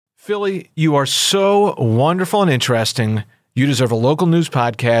Philly, you are so wonderful and interesting. You deserve a local news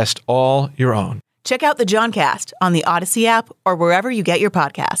podcast all your own. Check out the Johncast on the Odyssey app or wherever you get your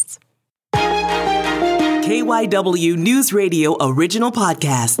podcasts. KYW News Radio original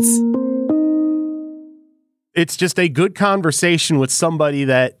podcasts. It's just a good conversation with somebody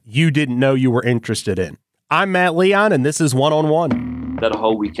that you didn't know you were interested in. I'm Matt Leon, and this is One on One. That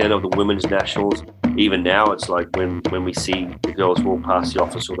whole weekend of the women's nationals, even now, it's like when we see the girls walk past the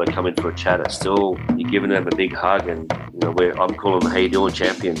office or they come in for a chat, it's still, you're giving them a big hug, and I'm calling them, hey, doing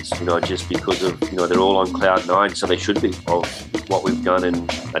champions, just because of, they're all on cloud nine, so they should be, of what we've done in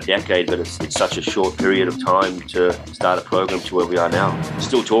a decade, but it's such a short period of time to start a program to where we are now.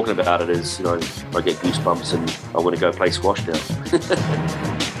 Still talking about it is, I get goosebumps and I want to go play squash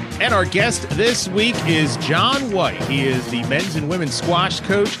now. And our guest this week is John White. He is the men's and women's squash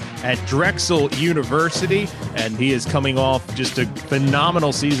coach at Drexel University, and he is coming off just a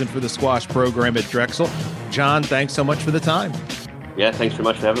phenomenal season for the squash program at Drexel. John, thanks so much for the time. Yeah, thanks very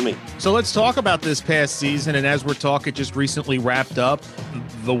much for having me. So let's talk about this past season, and as we're talking, just recently wrapped up.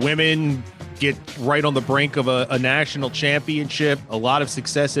 The women get right on the brink of a national championship, a lot of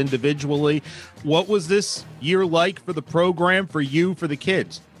success individually. What was this year like for the program, for you, for the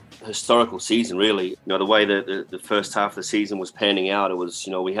kids? Historical season, really. The way that the first half of the season was panning out, it was,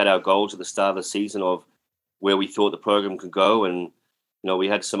 we had our goals at the start of the season of where we thought the program could go. And, we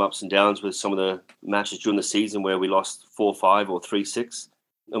had some ups and downs with some of the matches during the season where we lost 4-5 or 3-6.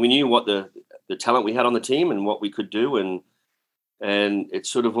 And we knew what the talent we had on the team and what we could do. And it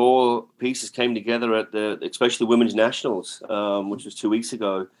sort of all pieces came together at especially the women's nationals, which was 2 weeks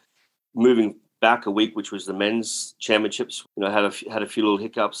ago. Moving back a week, which was the men's championships, had a few little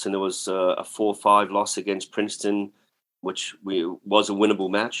hiccups, and there was a 4-5 loss against Princeton, which was a winnable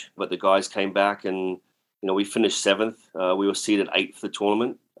match. But the guys came back, and we finished 7th. We were seeded 8th for the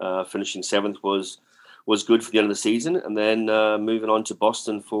tournament. Finishing 7th was good for the end of the season, and then moving on to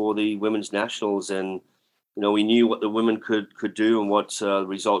Boston for the women's nationals, and we knew what the women could do and what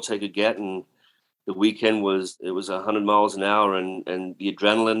results they could get, and the weekend was 100 miles an hour, and the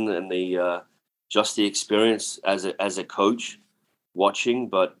adrenaline and the just the experience as a coach watching,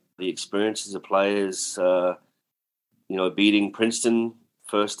 but the experience as a player is, beating Princeton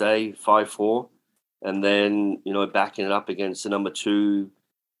first day 5-4, and then, backing it up against the number two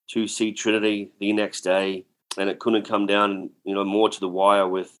seed Trinity the next day. And it couldn't come down, more to the wire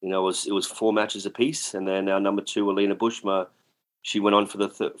with, it was 4 matches apiece. And then our number 2, Alina Bushma, she went on for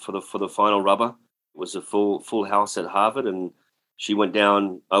the final rubber. It was a full house at Harvard, and she went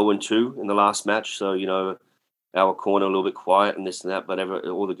down 0-2 in the last match. So, our corner a little bit quiet and this and that, but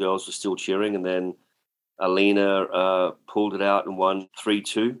all the girls were still cheering. And then Alina pulled it out and won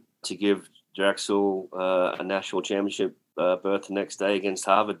 3-2 to give Drexel a national championship berth the next day against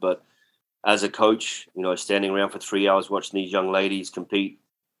Harvard. But as a coach, standing around for 3 hours watching these young ladies compete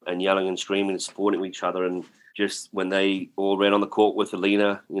and yelling and screaming and supporting each other, and just when they all ran on the court with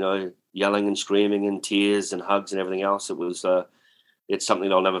Alina, yelling and screaming and tears and hugs and everything else, it's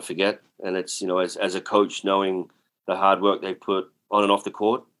something I'll never forget. And it's, as a coach, knowing the hard work they put on and off the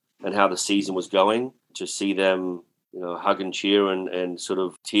court and how the season was going, to see them, hug and cheer and sort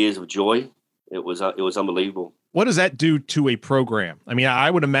of tears of joy, it was unbelievable. What does that do to a program? I mean, I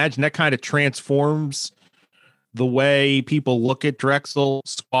would imagine that kind of transforms the way people look at Drexel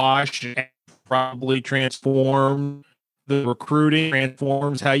squash, and probably transform the recruiting,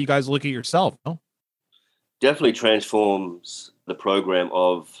 transforms how you guys look at yourself. No? Definitely transforms the program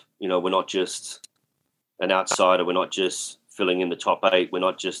of, we're not just an outsider. We're not just filling in the top 8. We're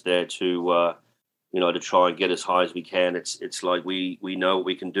not just there to, to try and get as high as we can. It's like we know what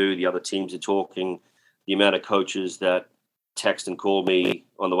we can do. The other teams are talking. The amount of coaches that text and call me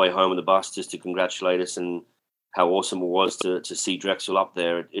on the way home on the bus just to congratulate us and how awesome it was to see Drexel up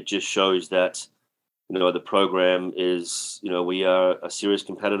there. It just shows that, the program is, we are a serious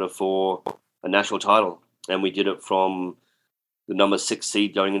competitor for a national title. And we did it from the number 6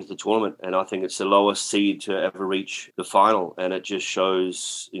 seed going into the tournament. And I think it's the lowest seed to ever reach the final. And it just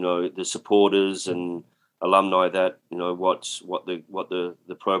shows, the supporters and alumni that, what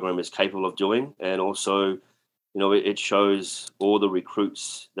the program is capable of doing. And also, it shows all the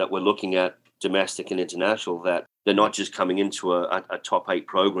recruits that we're looking at, domestic and international, that they're not just coming into a top 8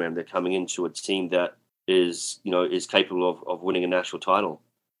 program. They're coming into a team that is capable of winning a national title.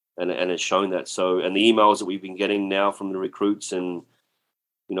 And it's shown that. So, and the emails that we've been getting now from the recruits, and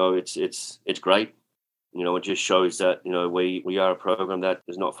it's great. It just shows that we are a program that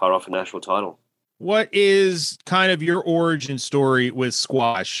is not far off a national title. What is kind of your origin story with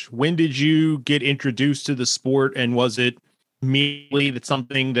squash? When did you get introduced to the sport, and was it immediately that's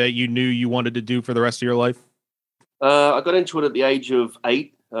something that you knew you wanted to do for the rest of your life? I got into it at the age of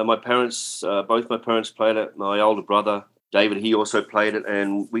 8. My parents, both my parents played it. My older brother, David, he also played it.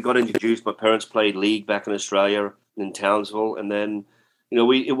 And we got introduced. My parents played league back in Australia, in Townsville. And then,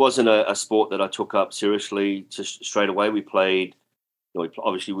 it wasn't a sport that I took up seriously straight away. We played,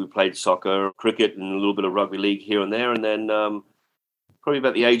 obviously we played soccer, cricket, and a little bit of rugby league here and there. And then probably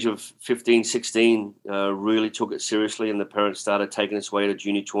about the age of 15, 16, really took it seriously. And the parents started taking us away to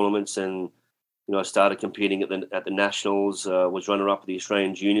junior tournaments. And I started competing at the nationals. Was runner-up of the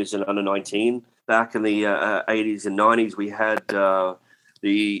Australian juniors and under-19. Back in the 80s and 90s, we had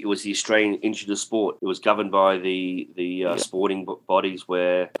it was the Australian Institute of Sport. It was governed by the sporting bodies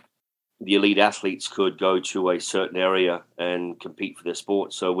where the elite athletes could go to a certain area and compete for their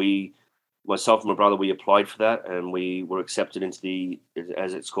sport. So myself and my brother, we applied for that, and we were accepted into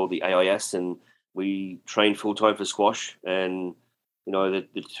as it's called, the AIS, and we trained full-time for squash. And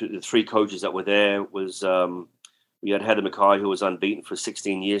the three coaches that were there was we had Heather Mackay, who was unbeaten for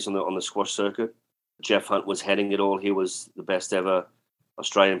 16 years on the squash circuit. Jeff Hunt was heading it all. He was the best ever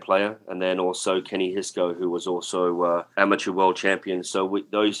Australian player. And then also Kenny Hisco, who was also amateur world champion. So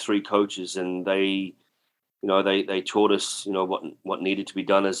those three coaches, and they taught us what needed to be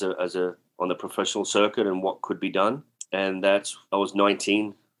done as a on the professional circuit and what could be done. And I was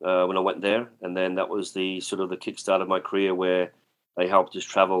 19 when I went there, and then that was the sort of the kickstart of my career, where they helped us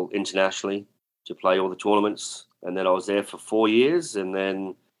travel internationally to play all the tournaments. And then I was there for 4 years and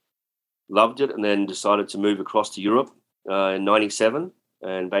then loved it, and then decided to move across to Europe in 97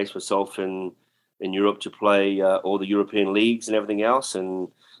 and base myself in Europe to play all the European leagues and everything else, and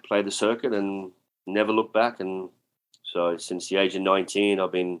play the circuit and never look back. And so since the age of 19,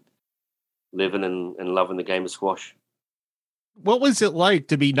 I've been living and loving the game of squash. What was it like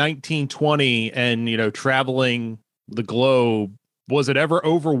to be 19, 20 and, traveling the globe? Was it ever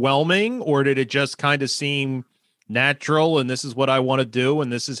overwhelming, or did it just kind of seem natural and this is what I want to do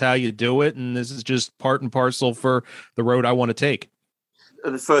and this is how you do it and this is just part and parcel for the road I want to take?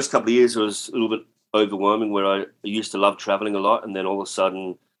 The first couple of years was a little bit overwhelming, where I used to love traveling a lot, and then all of a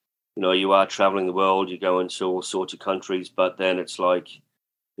sudden, you are traveling the world, you go into all sorts of countries, but then it's like,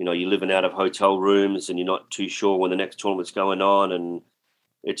 you're living out of hotel rooms and you're not too sure when the next tournament's going on. And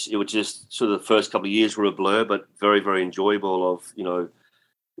it was just sort of the first couple of years were a blur, but very, very enjoyable of,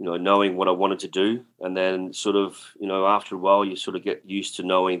 knowing what I wanted to do. And then sort of, after a while, you sort of get used to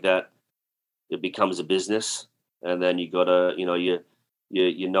knowing that it becomes a business. And then you got to,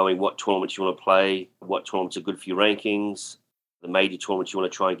 you're knowing what tournaments you want to play, what tournaments are good for your rankings, the major tournaments you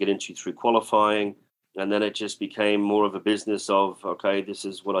want to try and get into through qualifying. And then it just became more of a business of, okay, this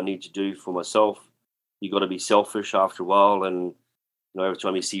is what I need to do for myself. You got to be selfish after a while. And, every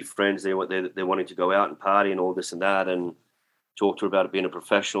time you see friends, they're wanting to go out and party and all this and that, and talk to her about it being a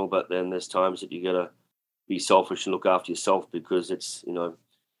professional. But then there's times that you got to be selfish and look after yourself, because it's,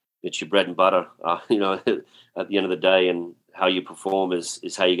 it's your bread and butter, at the end of the day, and how you perform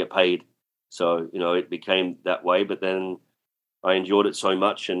is how you get paid. So, it became that way, but then I enjoyed it so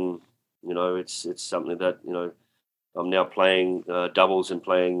much, and, it's something that, I'm now playing doubles and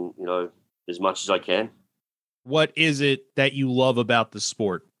playing, as much as I can. What is it that you love about the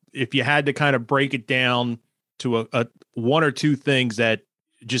sport? If you had to kind of break it down to a one or two things that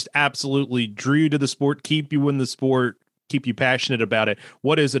just absolutely drew you to the sport, keep you in the sport, keep you passionate about it,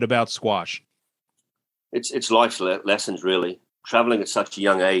 what is it about squash? It's life lessons, really. Traveling at such a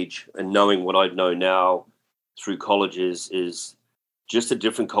young age and knowing what I know now through colleges is just the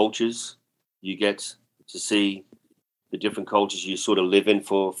different cultures. You get to see the different cultures you sort of live in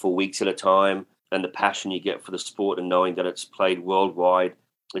for weeks at a time, and the passion you get for the sport, and knowing that it's played worldwide.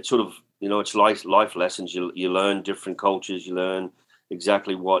 It's sort of, it's life lessons. You learn different cultures, you learn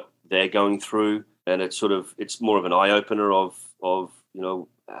exactly what they're going through, and it's more of an eye opener of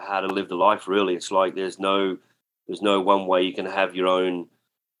how to live the life. Really, it's like there's no one way you can have your own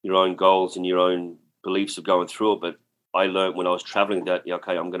goals and your own beliefs of going through it. But I learned when I was traveling that,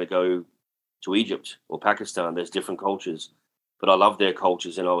 okay, I'm going to go to Egypt or Pakistan. There's different cultures, but I love their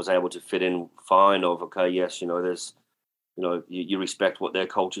cultures, and I was able to fit in fine. Of, okay, yes, there's, you respect what their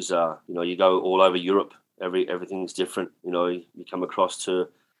cultures are. You go all over Europe, everything's different. You come across to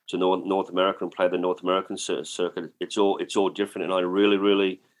North America and play the North American circuit. It's all different, and I really,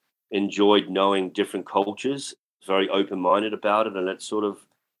 really enjoyed knowing different cultures. Very open-minded about it, and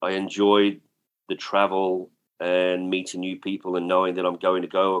I enjoyed the travel and meeting new people, and knowing that I'm going to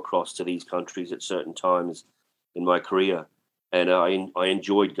go across to these countries at certain times in my career. And I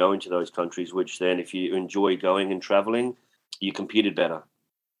enjoyed going to those countries, which then, if you enjoy going and traveling, you competed better.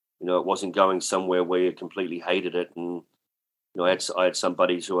 It wasn't going somewhere where you completely hated it and I had some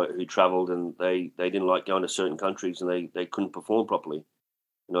buddies who traveled and they didn't like going to certain countries and they couldn't perform properly.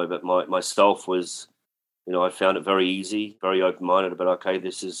 But myself was, I found it very easy, very open-minded about, okay,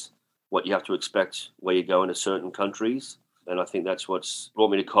 this is what you have to expect where you go into certain countries. And I think that's what's brought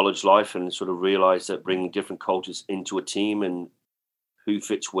me to college life and sort of realized that bringing different cultures into a team and who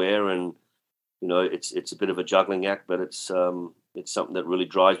fits where. And, it's a bit of a juggling act, but it's something that really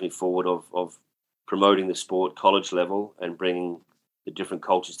drives me forward of promoting the sport college level and bringing the different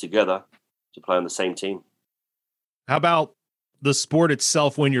cultures together to play on the same team. How about the sport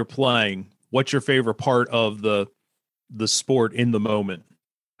itself when you're playing? What's your favorite part of the sport in the moment?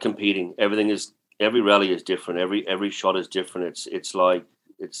 Competing. Every rally is different. Every shot is different. It's like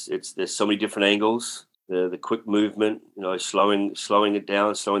there's so many different angles. The quick movement, slowing it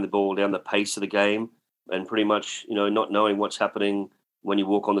down, slowing the ball down, the pace of the game, and pretty much, not knowing what's happening when you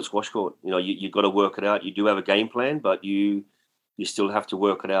walk on the squash court. You've got to work it out. You do have a game plan, but you still have to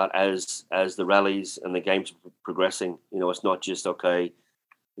work it out as the rallies and the game's progressing. It's not just, okay,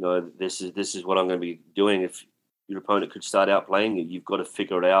 this is what I'm going to be doing. If your opponent could start out playing you, you've got to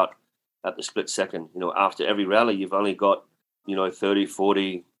figure it out at the split second. After every rally, you've only got, 30,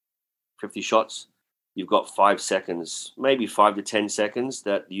 40, 50 shots. You've got 5 seconds, maybe 5 to 10 seconds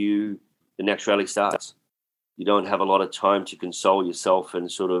that the next rally starts. You don't have a lot of time to console yourself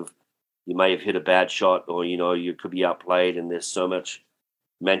and sort of, you may have hit a bad shot or, you could be outplayed, and there's so much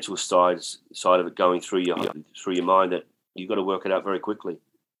mental side of it going through your mind that you've got to work it out very quickly.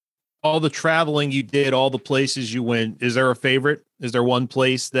 All the traveling you did, all the places you went, is there a favorite? Is there one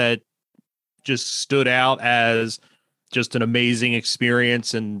place that just stood out as just an amazing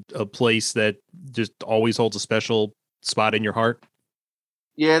experience and a place that just always holds a special spot in your heart?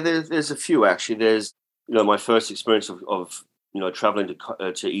 Yeah, there's a few actually. There's, my first experience of traveling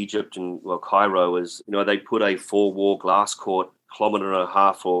to Egypt and Cairo is, they put a 4-wall glass court 1.5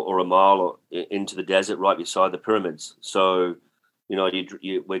 kilometers or a mile into the desert right beside the pyramids. So,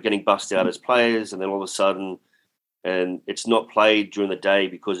 we're getting bussed out as players, and then all of a sudden, and it's not played during the day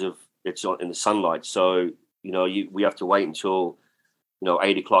because of it's not in the sunlight. So, we have to wait until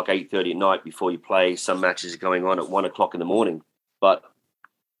 8 o'clock, 8:30 at night before you play. Some matches are going on at 1 o'clock in the morning, but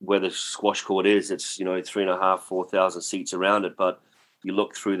where the squash court is, it's 3,500, 4,000 seats around it. But you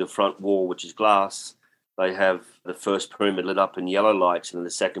look through the front wall, which is glass. They have the first pyramid lit up in yellow lights, and then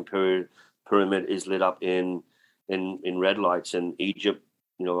the second pyramid is lit up in red lights. And Egypt,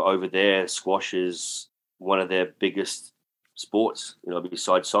 over there, squash is one of their biggest sports,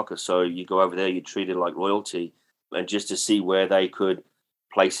 besides soccer. So you go over there, you treat it like royalty, and just to see where they could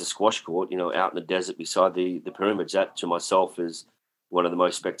place a squash court, out in the desert beside the pyramids, that to myself is one of the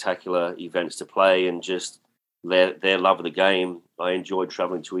most spectacular events to play, and just their love of the game. I enjoyed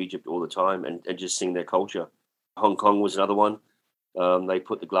traveling to Egypt all the time and just seeing their culture. Hong Kong was another one. They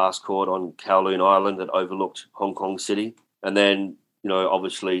put the glass court on Kowloon Island that overlooked Hong Kong City. And then,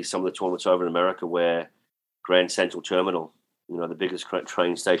 obviously some of the tournaments over in America where Grand Central Terminal, the biggest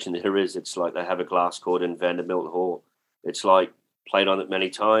train station there is, it's like they have a glass court in Vanderbilt Hall. It's like played on it many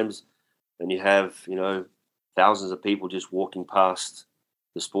times, and you have, thousands of people just walking past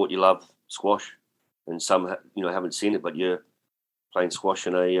the sport you love, squash. And some, haven't seen it, but you're playing squash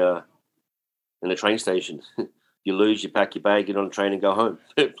in a train station. You lose, you pack your bag, get on a train and go home.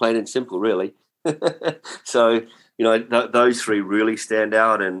 Plain and simple, really. So, those three really stand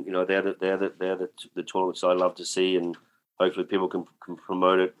out, and they're the tournaments I love to see, and hopefully people can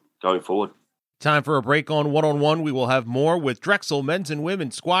promote it going forward. Time for a break on One-on-One. We will have more with Drexel men's and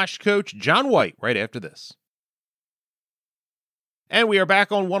women's squash coach John White right after this. And we are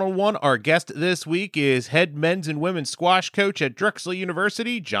back on One-on-One. Our guest this week is head men's and women's squash coach at Drexel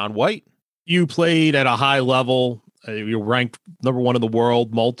University, John White. You played at a high level. You're ranked number 1 in the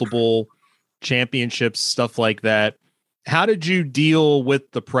world, multiple championships, stuff like that. How did you deal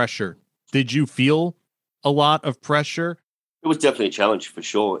with the pressure? Did you feel a lot of pressure? It was definitely a challenge for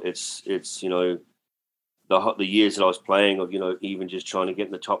sure. It's the years that I was playing of, even just trying to get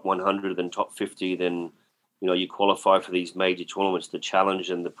in the top 100, then top 50, then, you qualify for these major tournaments, the challenge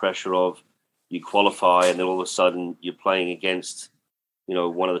and the pressure of you qualify, and then all of a sudden you're playing against,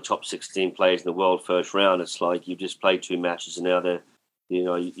 one of the top 16 players in the world first round. It's like you just played 2 matches and now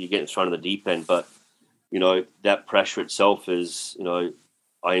you're getting thrown in the deep end. But, that pressure itself is,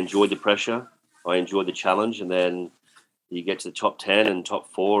 I enjoyed the pressure. I enjoyed the challenge. And then you get to the top 10 and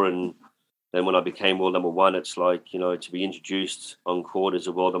top 4. And then when I became world number 1, it's like, to be introduced on court as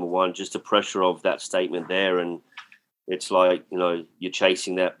a world number 1, just the pressure of that statement there. And it's like, you're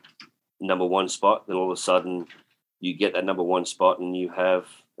chasing that number 1 spot. Then all of a sudden you get that number 1 spot and you have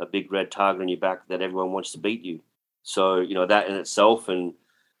a big red target on your back that everyone wants to beat you. So, that in itself, and,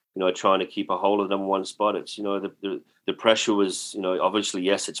 trying to keep a hold of them in one spot, it's, the pressure was, obviously,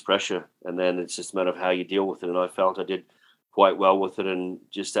 yes, it's pressure. And then it's just a matter of how you deal with it. And I felt I did quite well with it. And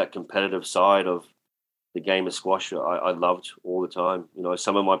just that competitive side of the game of squash, I loved all the time.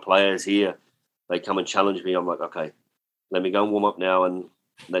 Some of my players here, they come and challenge me. I'm like, okay, let me go and warm up now and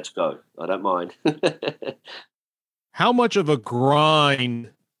let's go. I don't mind. How much of a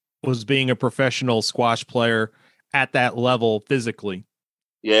grind was being a professional squash player at that level physically?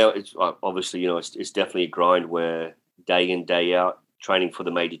 Yeah, it's obviously, it's definitely a grind where day in, day out, training for the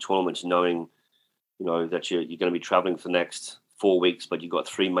major tournaments, knowing, that you're going to be traveling for the next 4 weeks, but you've got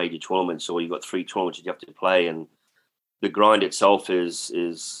 3 major tournaments, or you've got 3 tournaments that you have to play. And the grind itself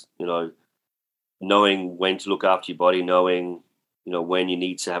is knowing when to look after your body, knowing, when you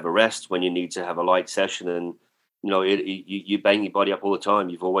need to have a rest, when you need to have a light session. And, you bang your body up all the time.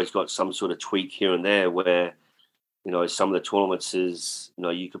 You've always got some sort of tweak here and there where, some of the tournaments is,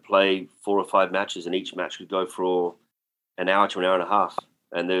 you could play 4 or 5 matches, and each match could go for an hour to an hour and a half.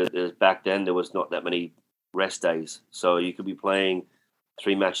 And there's back then, there was not that many rest days. So you could be playing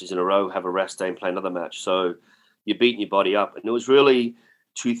 3 matches in a row, have a rest day and play another match. So you're beating your body up. And it was really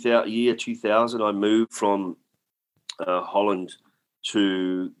year 2000, I moved from Holland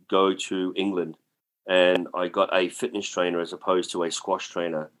to go to England. And I got a fitness trainer as opposed to a squash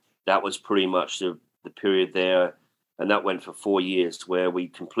trainer. That was pretty much the period there. And that went for 4 years, where we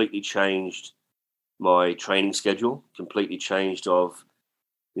completely changed my training schedule, completely changed of,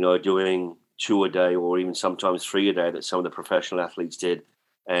 doing 2 a day or even sometimes 3 a day that some of the professional athletes did,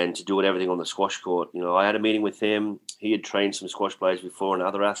 and to do it everything on the squash court. I had a meeting with him. He had trained some squash players before and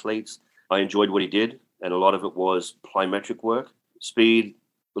other athletes. I enjoyed what he did. And a lot of it was plyometric work, speed,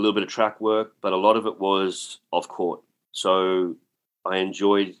 a little bit of track work, but a lot of it was off court. So I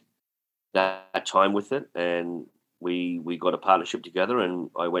enjoyed that time with it. And we got a partnership together,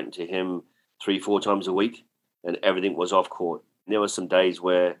 and I went to him 3-4 times a week, and everything was off court. And there were some days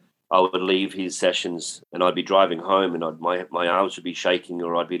where I would leave his sessions and I'd be driving home, and my arms would be shaking,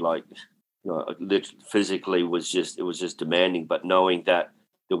 or I'd be like, physically it was just demanding, but knowing that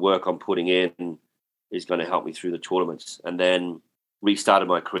the work I'm putting in is going to help me through the tournaments. And then restarted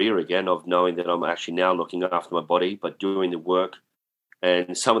my career again of knowing that I'm actually now looking after my body, but doing the work.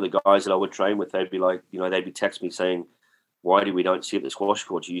 And some of the guys that I would train with, they'd be like, they'd be texting me saying, why do we don't see you at the squash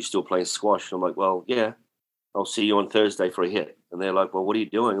court? Are you still playing squash? And I'm like, well, yeah, I'll see you on Thursday for a hit. And they're like, well, what are you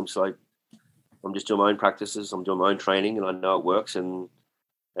doing? I'm just like, I'm just doing my own practices. I'm doing my own training, and I know it works. And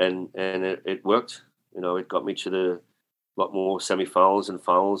it worked. It got me to the lot more semifinals and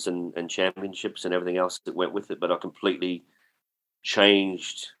finals and championships and everything else that went with it. But I completely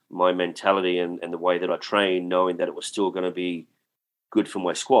changed my mentality and the way that I trained, knowing that it was still going to be good for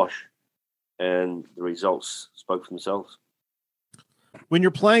my squash, and the results spoke for themselves. When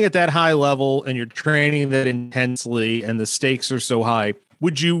you're playing at that high level and you're training that intensely and the stakes are so high,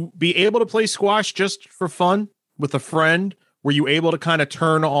 would you be able to play squash just for fun with a friend? Were you able to kind of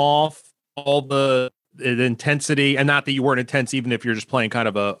turn off all the intensity? And not that you weren't intense, even if you're just playing kind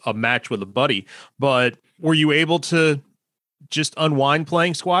of a match with a buddy, but were you able to just unwind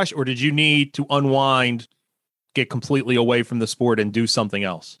playing squash, or did you need to unwind, get completely away from the sport and do something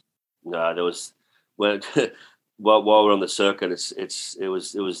else? No, there was while we're on the circuit, there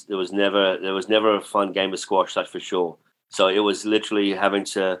was never a fun game of squash, that's for sure. So it was literally having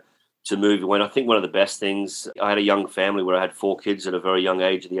to move. When I think one of the best things, I had a young family where I had 4 kids at a very young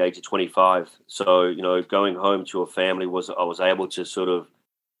age, at the age of 25. So going home to a family I was able to sort of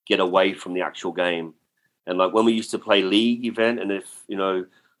get away from the actual game. And like when we used to play league event, and if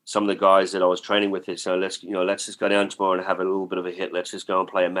some of the guys that I was training with, so let's just go down tomorrow and have a little bit of a hit. Let's just go and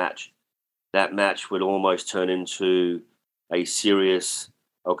play a match. That match would almost turn into a serious,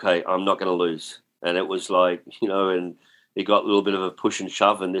 okay, I'm not going to lose. And it was like, and it got a little bit of a push and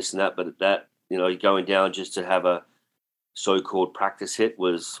shove and this and that. But that, going down just to have a so-called practice hit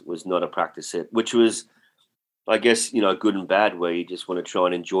was not a practice hit, which was, I guess, good and bad, where you just want to try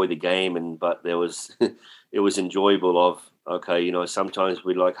and enjoy the game. But there was, it was enjoyable of, okay, sometimes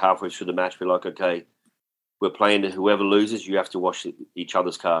we'd like halfway through the match, we're like, okay, we're playing to whoever loses, you have to wash each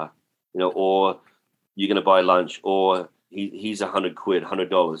other's car, or you're going to buy lunch, or he's $100,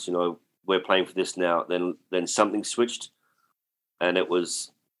 $100, we're playing for this now. Then something switched, and there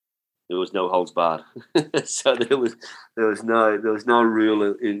was no holds barred. So there was no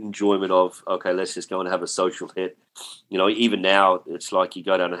real enjoyment of, okay, let's just go and have a social hit. Even now it's like you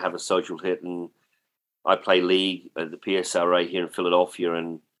go down and have a social hit, and I play league at the PSRA here in Philadelphia,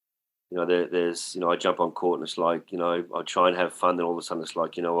 and there's I jump on court and it's like I try and have fun, and all of a sudden it's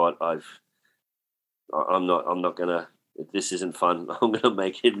like what, I've I'm not gonna. If this isn't fun, I'm gonna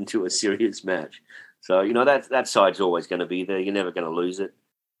make it into a serious match. So that side's always going to be there. You're never going to lose it,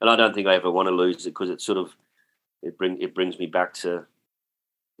 and I don't think I ever want to lose it because it brings me back to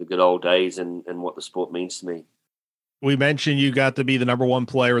the good old days and what the sport means to me. We mentioned you got to be the number one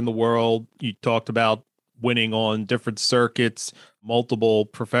player in the world. You talked about winning on different circuits, multiple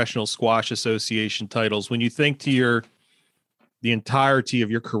professional squash association titles. When you think to the entirety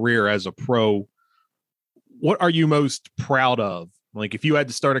of your career as a pro, what are you most proud of? Like if you had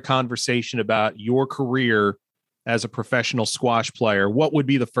to start a conversation about your career as a professional squash player, what would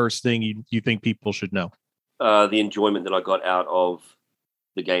be the first thing you think people should know? The enjoyment that I got out of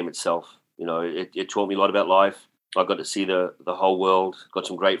the game itself. It taught me a lot about life. I got to see the whole world, got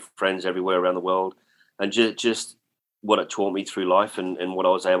some great friends everywhere around the world, and just what it taught me through life and what I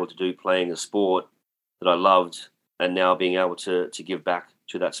was able to do playing a sport that I loved, and now being able to give back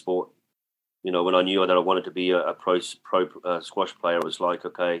to that sport. When I knew that I wanted to be a pro squash player, it was like,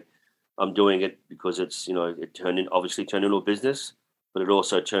 okay, I'm doing it because it's, it obviously turned into a business, but it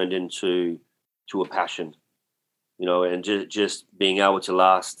also turned into a passion, and just being able to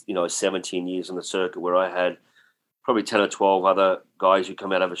last, 17 years on the circuit where I had probably 10 or 12 other guys who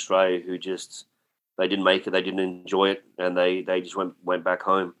come out of Australia who they didn't make it, they didn't enjoy it, and they just went back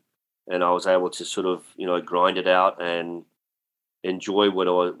home. And I was able to sort of, grind it out and enjoy what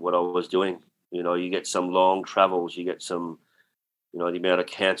I was doing. You get some long travels, you get some, the amount of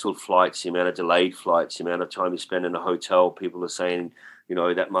cancelled flights, the amount of delayed flights, the amount of time you spend in a hotel. People are saying,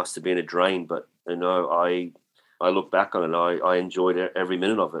 that must have been a drain. But, I look back on it, I enjoyed every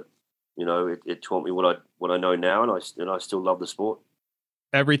minute of it. It taught me what I know now, and I still love the sport.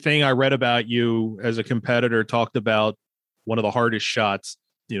 Everything I read about you as a competitor talked about one of the hardest shots,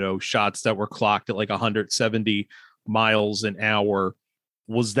 shots that were clocked at like 170 miles an hour.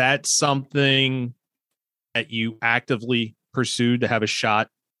 Was that something that you actively pursued to have a shot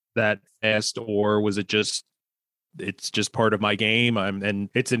that fast, or was it's just part of my game? And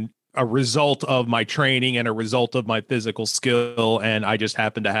it's a result of my training and a result of my physical skill, and I just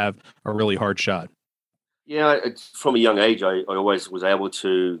happen to have a really hard shot? Yeah, from a young age, I always was able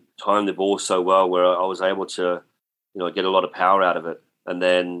to time the ball so well where I was able to, get a lot of power out of it. And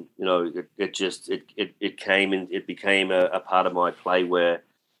then, it came and it became a part of my play where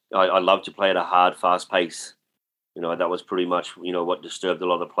I love to play at a hard, fast pace. That was pretty much, what disturbed a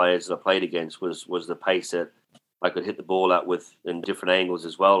lot of players that I played against was the pace that I could hit the ball out with in different angles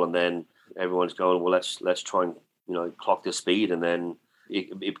as well. And then everyone's going, well, let's try and, clock the speed. And then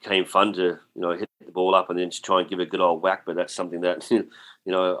it became fun to, hit the ball up and then just try and give it a good old whack. But that's something that,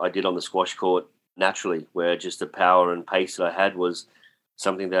 I did on the squash court naturally, where just the power and pace that I had was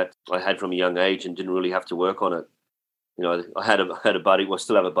something that I had from a young age and didn't really have to work on it. I had a buddy, well,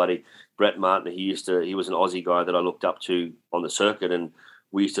 still have a buddy, Brett Martin. He was an Aussie guy that I looked up to on the circuit, and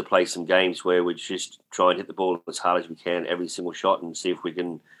we used to play some games where we'd just try and hit the ball as hard as we can every single shot and see if we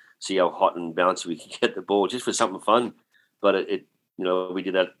can see how hot and bouncy we can get the ball, just for something fun. But we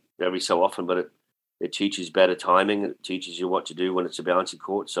did that every so often, but it teaches better timing. It teaches you what to do when it's a bouncy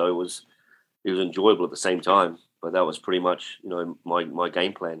court. So it was enjoyable at the same time. But that was pretty much, my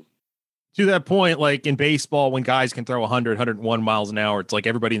game plan. To that point, like in baseball, when guys can throw 100, 101 miles an hour, it's like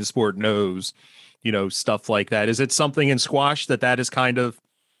everybody in the sport knows, stuff like that. Is it something in squash that is kind of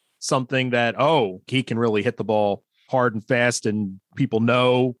something that, he can really hit the ball hard and fast and people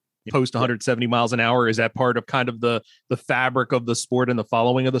know post 170 miles an hour? Is that part of kind of the fabric of the sport and the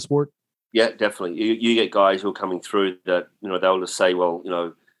following of the sport? Yeah, definitely. You get guys who are coming through that, they'll just say, well,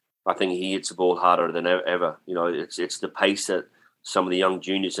 I think he hits the ball harder than ever. It's the pace that some of the young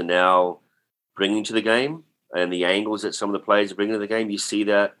juniors are now bringing to the game, and the angles that some of the players are bringing to the game. You see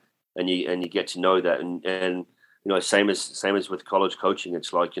that, and you get to know that, and same as with college coaching.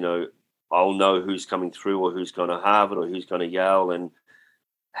 It's like I'll know who's coming through or who's going to have it or who's going to yell and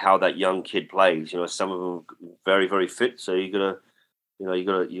how that young kid plays. Some of them are very, very fit, so you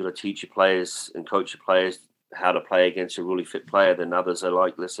gotta teach your players and coach your players how to play against a really fit player. Then others are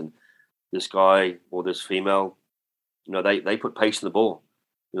like, listen, this guy or this female, they put pace in the ball.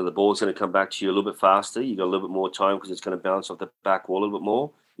 The ball's going to come back to you a little bit faster. You got a little bit more time because it's going to bounce off the back wall a little bit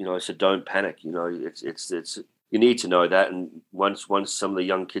more. So don't panic. It's you need to know that. And once some of the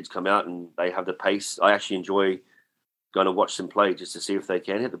young kids come out and they have the pace, I actually enjoy going to watch them play just to see if they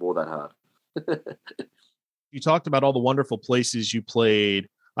can hit the ball that hard. You talked about all the wonderful places you played.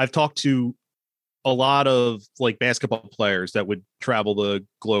 I've talked to a lot of like basketball players that would travel the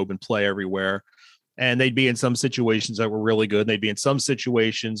globe and play everywhere. And they'd be in some situations that were really good. And they'd be in some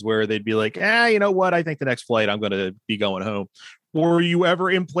situations where they'd be like, you know what? I think the next flight I'm going to be going home. Were you ever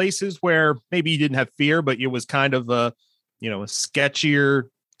in places where maybe you didn't have fear, but it was kind of a sketchier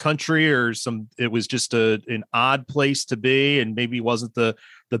country, or it was just an odd place to be and maybe wasn't the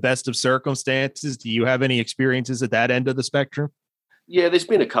best of circumstances? Do you have any experiences at that end of the spectrum? Yeah, there's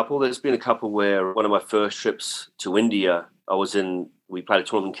been a couple. There's been a couple where one of my first trips to India, we played a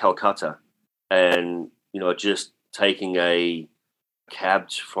tournament in Calcutta, and, just taking a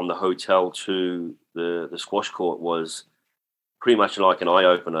cab from the hotel to the squash court was pretty much like an eye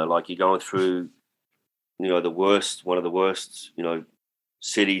opener. Like, you're going through, one of the worst,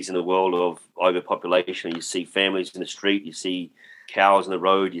 cities in the world of overpopulation. You see families in the street, you see cows in the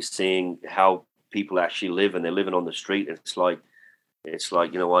road, you're seeing how people actually live, and they're living on the street. It's like, and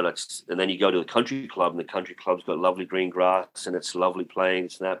then you go to the country club, and the country club's got lovely green grass, and it's lovely playing,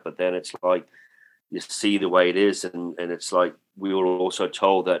 it's that. But then it's like, you see the way it is, and it's like, we were also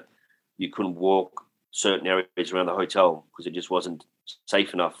told that you couldn't walk certain areas around the hotel because it just wasn't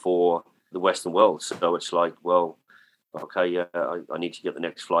safe enough for the Western world. So it's like, well, okay, yeah, I need to get the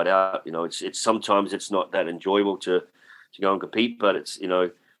next flight out. It's sometimes it's not that enjoyable to go and compete, but it's,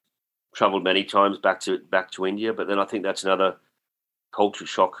 traveled many times back to India. But then I think that's another culture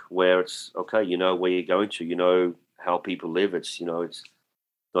shock where it's okay, where you're going to, how people live. It's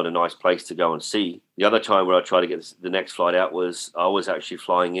not a nice place to go and see. The other time where I tried to get the next flight out was I was actually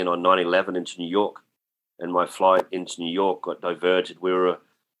flying in on 9/11 into New York, and my flight into New York got diverted. We were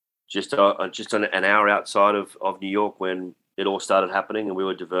just on an hour outside of New York when it all started happening, and we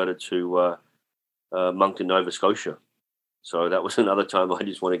were diverted to Moncton, Nova Scotia. So that was another time I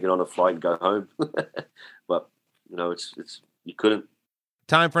just want to get on a flight and go home. But it's you couldn't.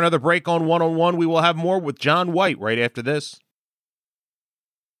 Time for another break on One-on-One. We will have more with John White right after this.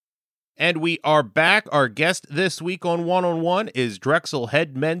 And we are back. Our guest this week on One-on-One is Drexel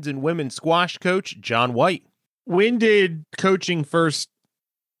head men's and women's squash coach, John White. When did coaching first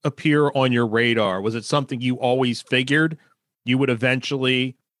appear on your radar? Was it something you always figured you would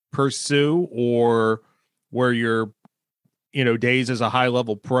eventually pursue, or were your days as a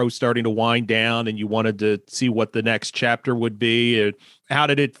high-level pro starting to wind down and you wanted to see what the next chapter would be? How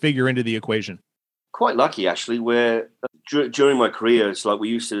did it figure into the equation? Quite lucky, actually, where during my career, it's like we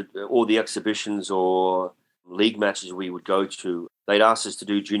used to, all the exhibitions or league matches we would go to, they'd ask us to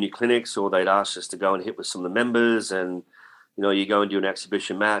do junior clinics, or they'd ask us to go and hit with some of the members. And, you go and do an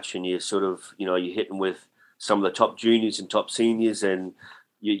exhibition match, and you sort of, you're hitting with some of the top juniors and top seniors, and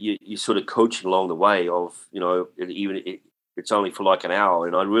you sort of coaching along the way of, it's only for like an hour.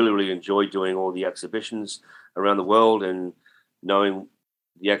 And I really, really enjoyed doing all the exhibitions around the world, and knowing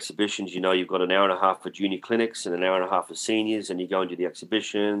the exhibitions, you've got an hour and a half for junior clinics and an hour and a half for seniors, and you go and do the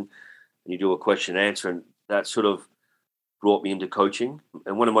exhibition and you do a question and answer. And that sort of brought me into coaching.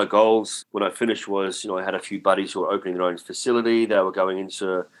 And one of my goals when I finished was, I had a few buddies who were opening their own facility. They were going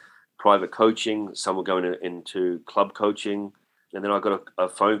into private coaching. Some were going into club coaching. And then I got a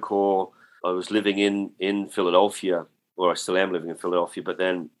phone call. I was living in Philadelphia, or I still am living in Philadelphia. But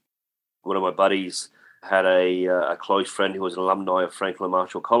then one of my buddies had a close friend who was an alumni of Franklin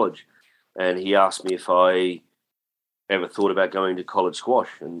Marshall College. And he asked me if I ever thought about going to college squash.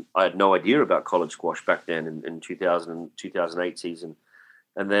 And I had no idea about college squash back then in 2008 season.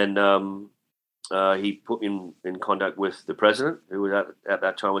 And then he put me in contact with the president, who was at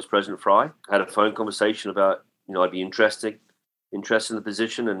that time was President Fry. I had a phone conversation about, I'd be interested in the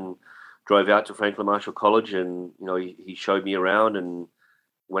position, and drove out to Franklin Marshall College, and, he showed me around and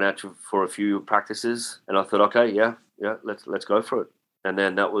went out for a few practices. And I thought, okay, yeah, let's go for it. And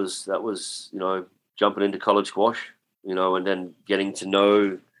then that was jumping into college squash, and then getting to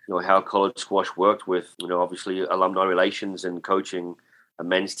know, how college squash worked with, obviously alumni relations and coaching a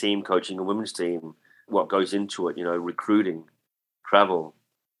men's team, coaching a women's team, what goes into it, recruiting, travel,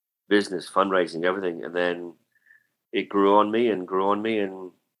 business, fundraising, everything. And then it grew on me. And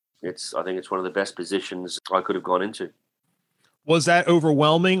I think it's one of the best positions I could have gone into. Was that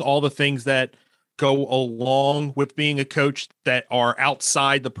overwhelming, all the things that go along with being a coach that are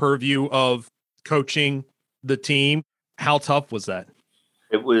outside the purview of coaching the team? How tough was that?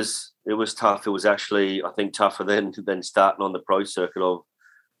 It was tough. It was actually, I think, tougher than starting on the pro circuit of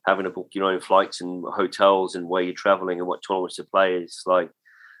having to book your own flights and hotels and where you're traveling and what tournaments to play. It's like,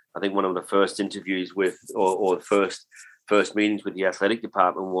 I think one of the first interviews with, or the first meetings with the athletic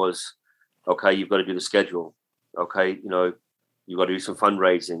department was, okay, you've got to do the schedule. Okay, you've got to do some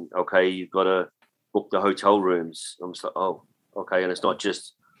fundraising. Okay, you've got to book the hotel rooms. I'm just like, oh, okay. And it's not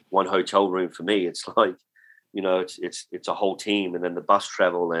just one hotel room for me. It's like, it's a whole team, and then the bus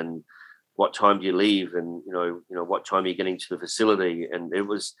travel and what time do you leave, and what time are you getting to the facility? And it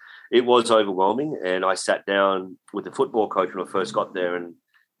was overwhelming. And I sat down with the football coach when I first got there, and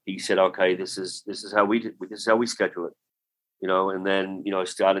he said, "Okay, this is how we schedule it." And then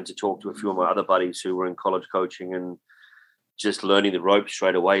starting to talk to a few of my other buddies who were in college coaching and just learning the ropes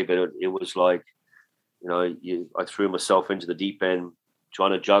straight away. But it was like, I threw myself into the deep end,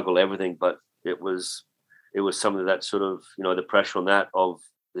 trying to juggle everything. But it was something that sort of, the pressure on that of,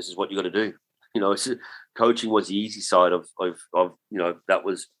 this is what you got to do. Coaching was the easy side of that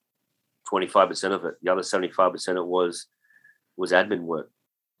was 25% of it. The other 75% it was admin work,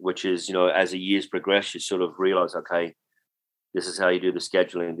 which is, as the years progress, you sort of realize, okay, this is how you do the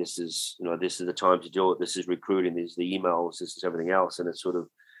scheduling. This is the time to do it. This is recruiting. This is the emails. This is everything else. And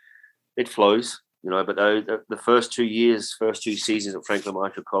it flows, but the first 2 seasons at Franklin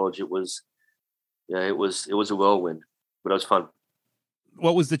Marshall College, it was a whirlwind, but it was fun.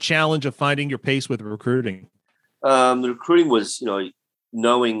 What was the challenge of finding your pace with recruiting? The recruiting was,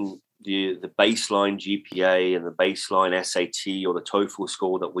 knowing the baseline GPA and the baseline SAT or the TOEFL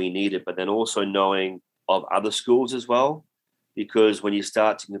score that we needed, but then also knowing of other schools as well, because when you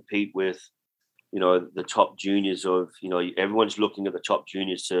start to compete with, the top juniors of, everyone's looking at the top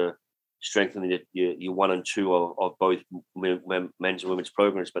juniors to strengthen your 1 and 2 of both men's and women's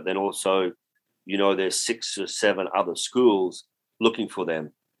programs, but then also, there's 6 or 7 other schools looking for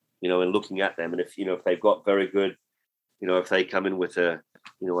them, and looking at them. And if they've got very good, if they come in with a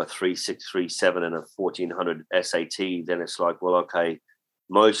 3.6, 3.7 and a 1400 SAT, then it's like, well, okay,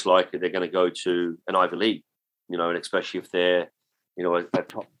 most likely they're going to go to an Ivy League, and especially if they're, a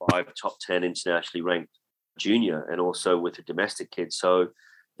top 5, top 10 internationally ranked junior, and also with a domestic kid. So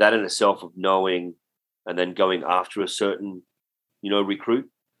that in itself of knowing and then going after a certain, recruit,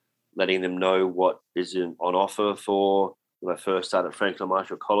 letting them know what is on offer for when I first started Franklin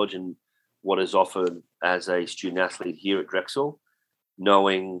Marshall College and what is offered as a student athlete here at Drexel,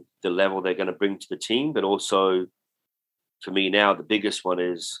 knowing the level they're going to bring to the team, but also for me now, the biggest one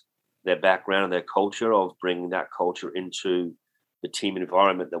is their background and their culture, of bringing that culture into the team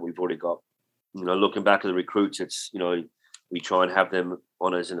environment that we've already got. Looking back at the recruits, it's, we try and have them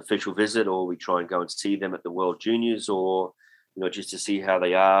on as an official visit, or we try and go and see them at the World Juniors, or, just to see how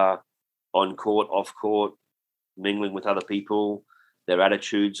they are on court, off court, mingling with other people, their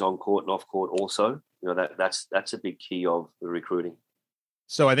attitudes on court and off court also. That's a big key of the recruiting.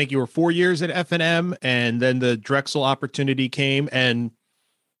 So I think you were 4 years at F&M, and then the Drexel opportunity came, and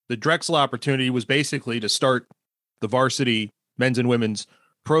the Drexel opportunity was basically to start the varsity men's and women's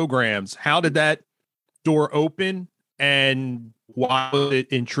programs. How did that door open, and why was it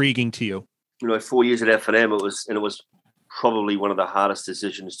intriguing to you? 4 years at F&M, it was probably one of the hardest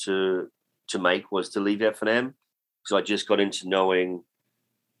decisions to make, was to leave F&M, because I just got into knowing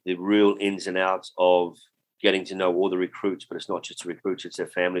the real ins and outs of getting to know all the recruits. But it's not just the recruits, it's their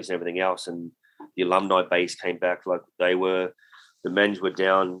families and everything else. And the alumni base came back like the men's were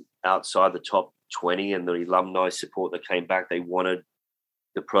down outside the top 20, and the alumni support that came back, they wanted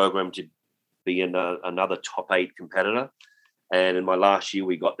the program to be in another top 8 competitor. And in my last year,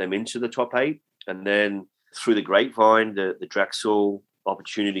 we got them into the top 8. And then through the grapevine, the Drexel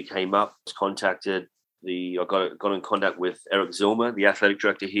opportunity came up. I was contacted. I got in contact with Eric Zilmer, the athletic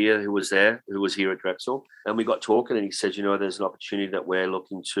director here, who was here at Drexel. And we got talking, and he said, there's an opportunity that we're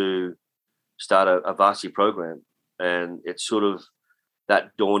looking to start a varsity program. And it's sort of, that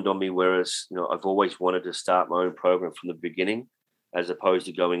dawned on me, whereas, I've always wanted to start my own program from the beginning, as opposed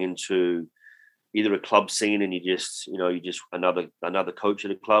to going into either a club scene and you just another coach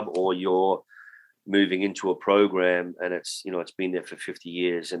at a club, or you're moving into a program and it's been there for 50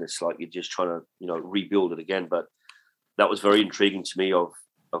 years and it's like you're just trying to rebuild it again. But that was very intriguing to me, of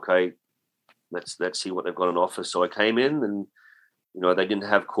okay, let's see what they've got on offer. So I came in, and they didn't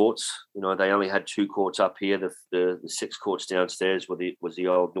have courts. They only had 2 courts up here. The 6 courts downstairs was the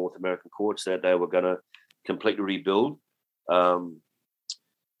old North American courts that they were going to completely rebuild.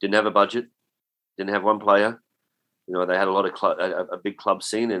 Didn't have a budget, didn't have one player. They had a big club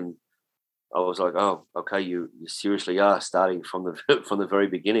scene, and I was like, oh, okay, you seriously are starting from the very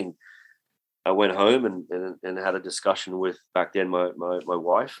beginning. I went home and had a discussion with, back then, my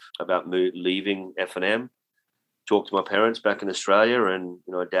wife about leaving F&M. Talked to my parents back in Australia, and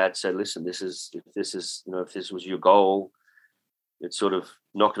Dad said, listen, if this was your goal, it's sort of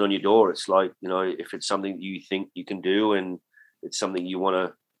knocking on your door. It's like, if it's something you think you can do and it's something you want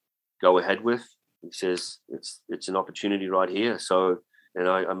to go ahead with, he says it's an opportunity right here. So, and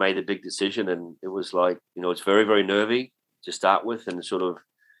I made a big decision, and it was like, it's very, very nervy to start with, and sort of,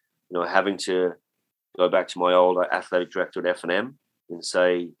 having to go back to my old athletic director at F&M and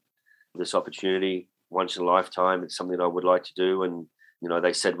say, this opportunity once in a lifetime. It's something I would like to do. And, you know,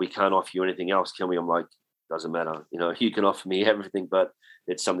 they said, we can't offer you anything else, can we? I'm like, doesn't matter. You know, you can offer me everything, but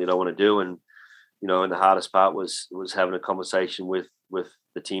it's something I want to do. And, you know, and the hardest part was having a conversation with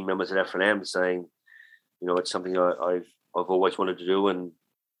the team members at F&M saying, you know, it's something I've always wanted to do. And,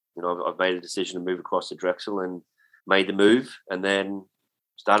 you know, I've made a decision to move across to Drexel and made the move and then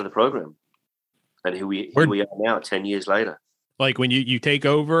started the program. And here we are now, 10 years later. Like when you take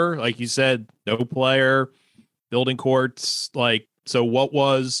over, like you said, no player, building courts, like, so what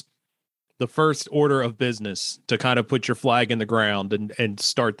was the first order of business to kind of put your flag in the ground and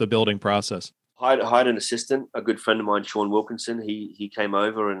start the building process? Hired an assistant, a good friend of mine, Sean Wilkinson. He came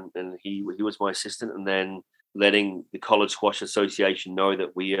over and he was my assistant, and then letting the College Squash Association know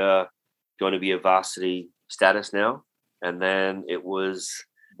that we are going to be a varsity status now. And then it was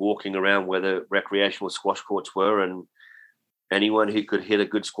walking around where the recreational squash courts were, and anyone who could hit a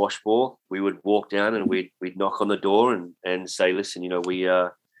good squash ball, we would walk down and we'd knock on the door and say, listen, you know, we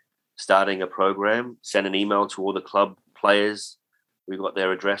are starting a program, send an email to all the club players. We got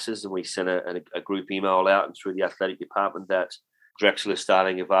their addresses and we sent a group email out and through the athletic department that Drexel is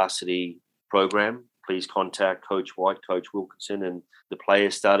starting a varsity program. Please contact Coach White, Coach Wilkinson. And the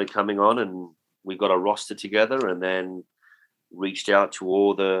players started coming on and we got a roster together and then reached out to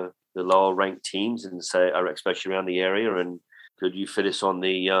all the lower ranked teams and say, especially around the area, and could you fit us on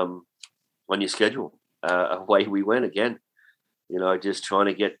your schedule? Away we went again, you know, just trying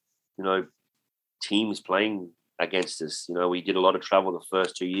to get, you know, teams playing against us. You know, we did a lot of travel the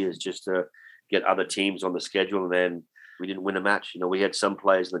first 2 years just to get other teams on the schedule. And then we didn't win a match. You know, we had some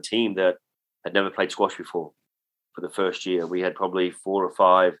players in the team that had never played squash before for the first year. We had probably 4 or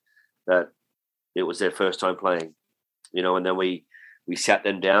 5 that it was their first time playing, you know, and then we sat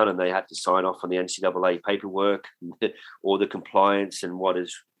them down and they had to sign off on the NCAA paperwork, all the compliance and what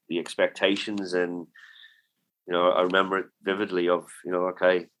is the expectations. And, you know, I remember it vividly of, you know,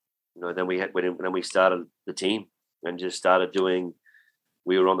 okay, you know, then we started the team and just started doing,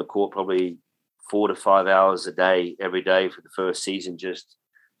 we were on the court probably 4 to 5 hours a day, every day for the first season. Just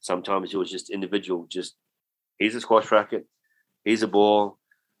sometimes it was just individual, just here's a squash racket, here's a ball,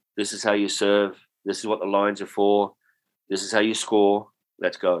 this is how you serve, this is what the lines are for, this is how you score,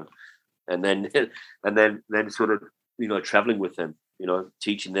 let's go. And then sort of, you know, traveling with them, you know,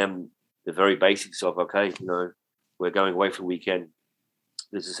 teaching them the very basics of, okay, you know, we're going away for the weekend.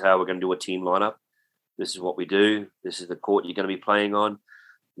 This is how we're going to do a team lineup. This is what we do. This is the court you're going to be playing on.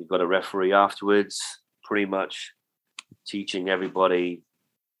 You've got a referee afterwards, pretty much teaching everybody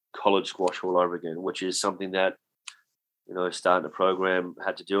college squash all over again, which is something that, you know, starting the program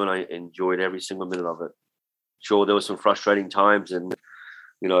had to do, and I enjoyed every single minute of it. Sure, there were some frustrating times and,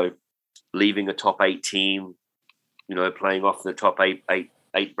 you know, leaving a top 8 team, you know, playing off in the top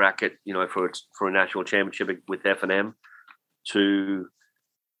eight bracket, you know, for a national championship with F&M, to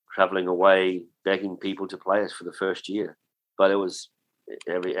traveling away, begging people to play us for the first year. But it was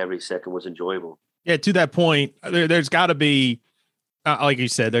every second was enjoyable. Yeah, to that point, there's got to be, like you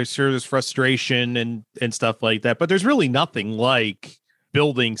said, there's frustration and stuff like that. But there's really nothing like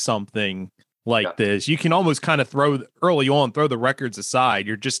building something like this. You can almost kind of throw the records aside.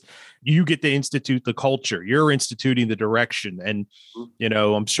 You get to institute the culture. You're instituting the direction. And, you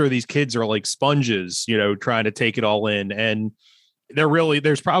know, I'm sure these kids are like sponges, you know, trying to take it all in. And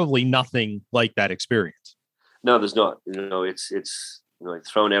there's probably nothing like that experience. No, there's not. You know, it's you know,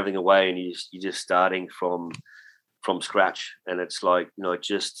 throwing everything away and you're just starting from scratch. And it's like, you know,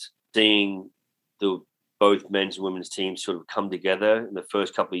 just seeing both men's and women's teams sort of come together in the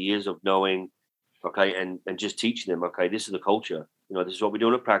first couple of years of knowing, okay, and just teaching them, okay, this is the culture. You know, this is what we're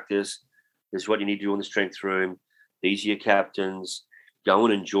doing at practice. This is what you need to do in the strength room. These are your captains. Go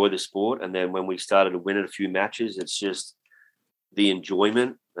and enjoy the sport. And then when we started to win a few matches, it's just the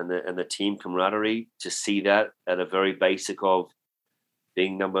enjoyment and the team camaraderie to see that at a very basic of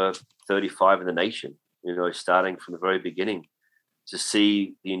being number 35 in the nation, you know, starting from the very beginning, to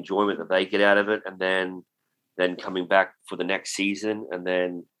see the enjoyment that they get out of it, and then coming back for the next season, and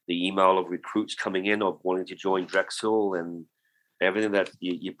then the email of recruits coming in of wanting to join Drexel, and everything that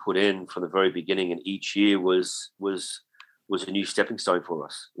you put in from the very beginning. And each year was a new stepping stone for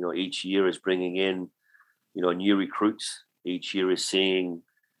us. You know, each year is bringing in, you know, new recruits. Each year is seeing,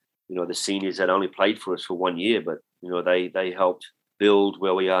 you know, the seniors that only played for us for 1 year, but, you know, they helped build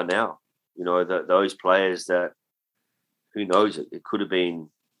where we are now. You know, those players that, who knows, it could have been,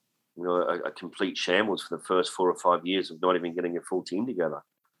 you know, a complete shambles for the first 4 or 5 years of not even getting a full team together.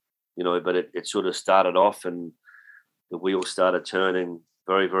 You know, but it sort of started off and the wheels started turning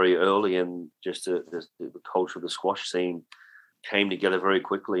very, very early, and just the culture of the squash scene came together very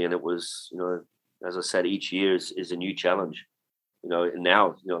quickly. And it was, you know, as I said, each year is a new challenge, you know, and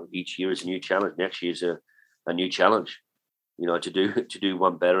now, you know, each year is a new challenge. Next year's a new challenge, you know, to do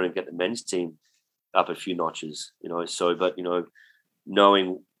one better and get the men's team up a few notches, you know. So, but, you know,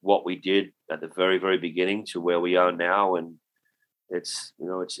 knowing what we did at the very, very beginning to where we are now, and it's, you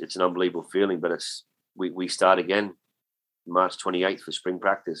know, it's an unbelievable feeling, but we start again March 28th for spring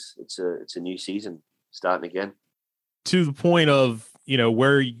practice. It's a new season starting again. To the point of, you know,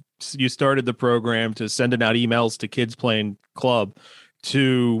 where you started the program, to sending out emails to kids playing club,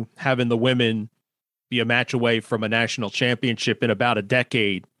 to having the women be a match away from a national championship in about a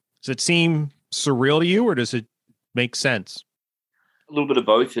decade. Does it seem surreal to you, or does it make sense? A little bit of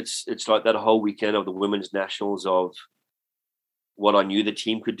both. It's like that whole weekend of the women's nationals, of what I knew the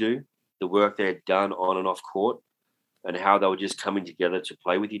team could do, the work they had done on and off court, and how they were just coming together to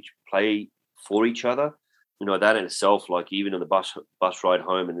play for each other. You know, that in itself, like even on the bus ride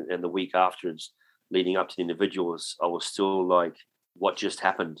home and the week afterwards, leading up to the individuals, I was still like, what just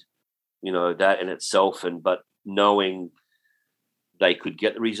happened? You know, that in itself, but knowing they could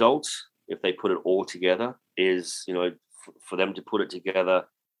get the results if they put it all together is, you know, for them to put it together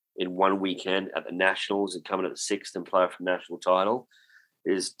in one weekend at the nationals and coming at the sixth and play for national title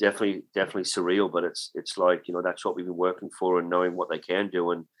is definitely surreal. But it's like, you know, that's what we've been working for, and knowing what they can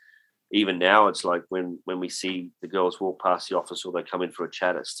do. And even now, it's like when we see the girls walk past the office or they come in for a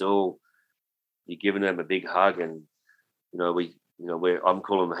chat, it's still, you're giving them a big hug. And, you know, I'm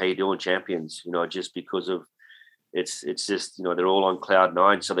calling them, "How you doing, champions?" You know, just because of it's just, you know, they're all on cloud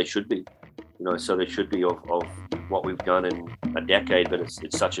nine, so they should be, you know, of what we've done in a decade, but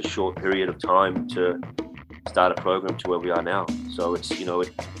it's such a short period of time to start a program to where we are now. So it's, you know,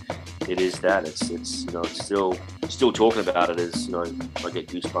 it is that it's you know, it's still talking about it is, you know, I get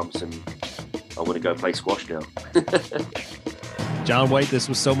goosebumps and I want to go play squash now. John White, this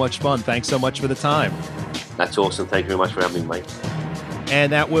was so much fun. Thanks so much for the time. That's awesome. Thank you very much for having me, mate.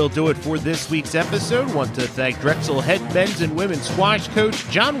 And that will do it for this week's episode. I want to thank Drexel head men's and women's squash coach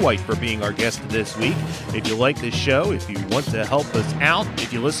John White for being our guest this week. If you like this show, if you want to help us out,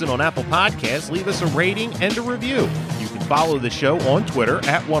 if you listen on Apple Podcasts, leave us a rating and a review. You can follow the show on Twitter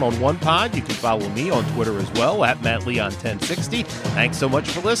at OneOnOnePod. You can follow me on Twitter as well at MattLeon1060. Thanks so much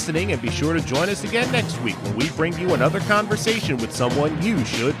for listening, and be sure to join us again next week when we bring you another conversation with someone you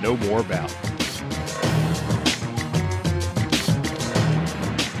should know more about.